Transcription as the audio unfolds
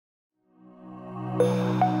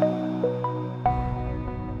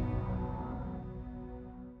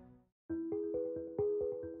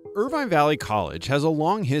Irvine Valley College has a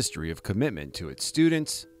long history of commitment to its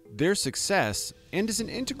students, their success, and is an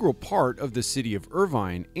integral part of the city of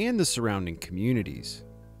Irvine and the surrounding communities.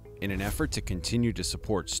 In an effort to continue to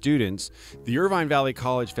support students, the Irvine Valley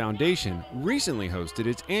College Foundation recently hosted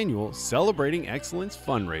its annual Celebrating Excellence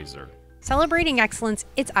fundraiser. Celebrating excellence,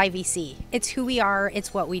 it's IVC. It's who we are,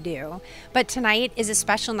 it's what we do. But tonight is a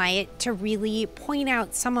special night to really point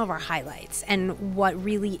out some of our highlights and what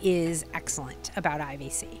really is excellent about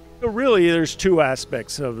IVC. Really, there's two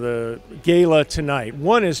aspects of the gala tonight.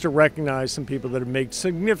 One is to recognize some people that have made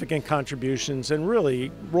significant contributions and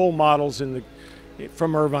really role models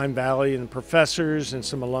from Irvine Valley, and professors and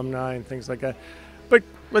some alumni and things like that. But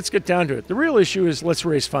let's get down to it. The real issue is let's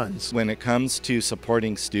raise funds. When it comes to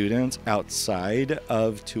supporting students outside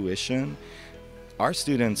of tuition, our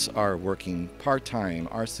students are working part-time.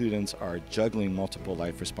 Our students are juggling multiple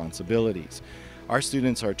life responsibilities. Our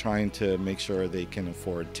students are trying to make sure they can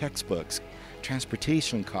afford textbooks,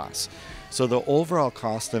 transportation costs. So the overall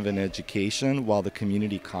cost of an education, while the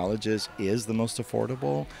community colleges is the most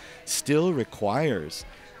affordable, still requires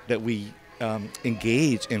that we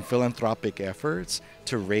engage in philanthropic efforts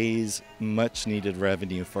to raise much needed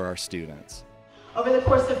revenue for our students. Over the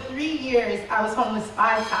course of 3 years, I was homeless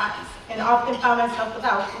 5 times and often found myself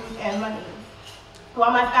without food and money. While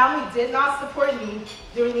my family did not support me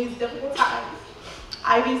during these difficult times,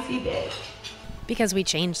 IVC did. Because we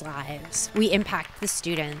change lives, we impact the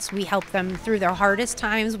students, we help them through their hardest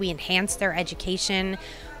times, we enhance their education,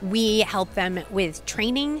 we help them with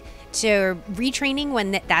training, to retraining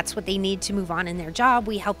when that's what they need to move on in their job.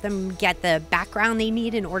 We help them get the background they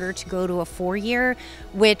need in order to go to a 4-year,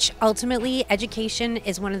 which ultimately education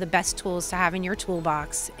is one of the best tools to have in your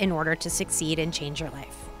toolbox in order to succeed and change your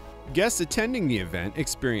life. Guests attending the event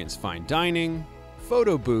experience fine dining,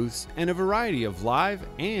 photo booths, and a variety of live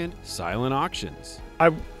and silent auctions. I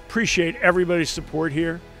appreciate everybody's support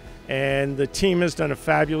here, and the team has done a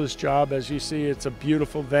fabulous job. As you see, it's a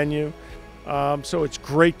beautiful venue. So it's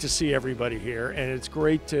great to see everybody here, and it's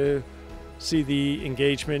great to see the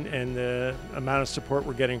engagement and the amount of support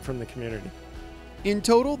we're getting from the community. In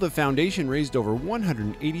total, the foundation raised over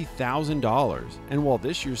 $180,000, and while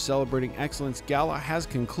this year's Celebrating Excellence Gala has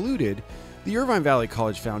concluded, the Irvine Valley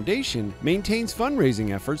College Foundation maintains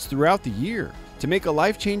fundraising efforts throughout the year. To make a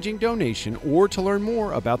life-changing donation or to learn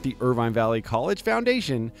more about the Irvine Valley College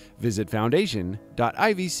Foundation, visit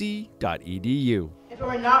foundation.ivc.edu. If it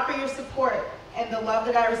were not for your support and the love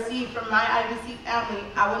that I received from my IVC family,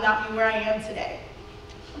 I would not be where I am today.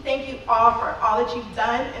 Thank you all for all that you've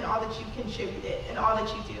done and all that you've contributed and all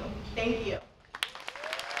that you do. Thank you.